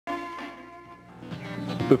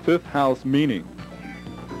The fifth house meaning.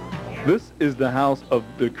 This is the house of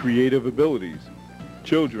the creative abilities,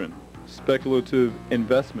 children, speculative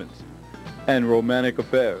investments, and romantic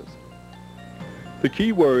affairs. The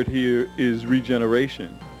key word here is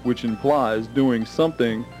regeneration, which implies doing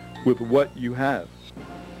something with what you have,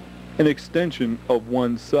 an extension of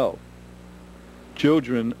oneself.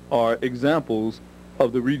 Children are examples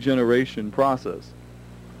of the regeneration process.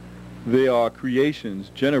 They are creations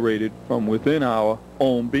generated from within our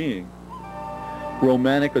own being.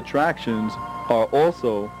 Romantic attractions are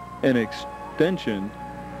also an extension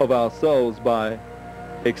of ourselves by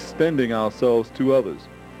extending ourselves to others.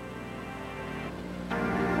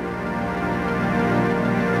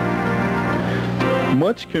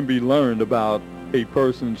 Much can be learned about a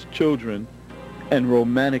person's children and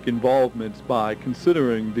romantic involvements by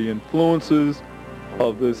considering the influences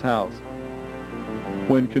of this house.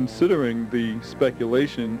 When considering the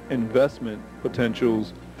speculation investment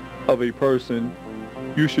potentials of a person,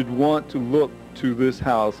 you should want to look to this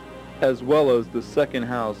house as well as the second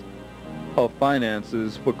house of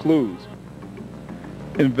finances for clues.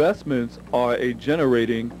 Investments are a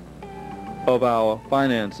generating of our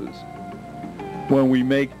finances. When we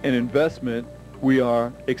make an investment, we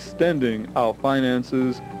are extending our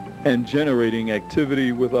finances and generating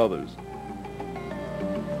activity with others.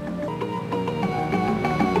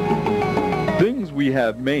 Things we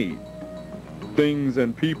have made, things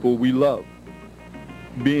and people we love,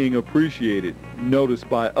 being appreciated, noticed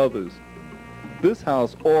by others. This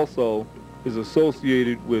house also is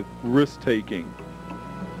associated with risk-taking,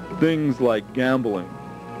 things like gambling,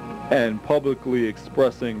 and publicly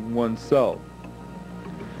expressing oneself.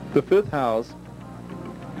 The fifth house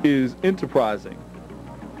is enterprising,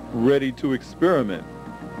 ready to experiment.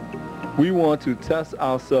 We want to test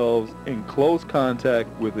ourselves in close contact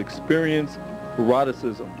with experience,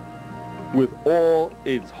 eroticism, with all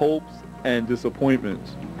its hopes and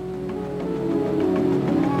disappointments.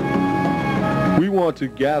 We want to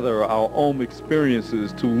gather our own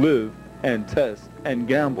experiences to live and test and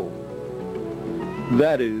gamble.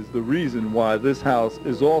 That is the reason why this house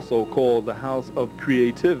is also called the house of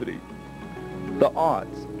creativity, the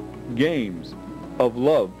arts, games, of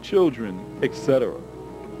love, children, etc.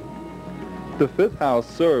 The fifth house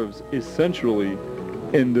serves essentially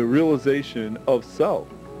in the realization of self.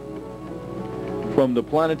 From the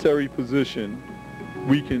planetary position,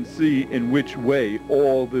 we can see in which way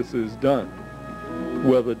all this is done,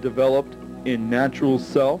 whether developed in natural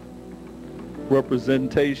self,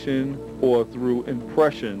 representation, or through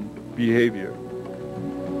impression behavior.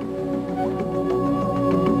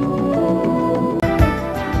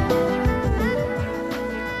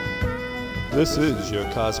 This is your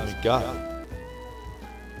cosmic guide.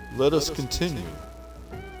 Let us continue.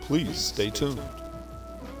 Please stay tuned.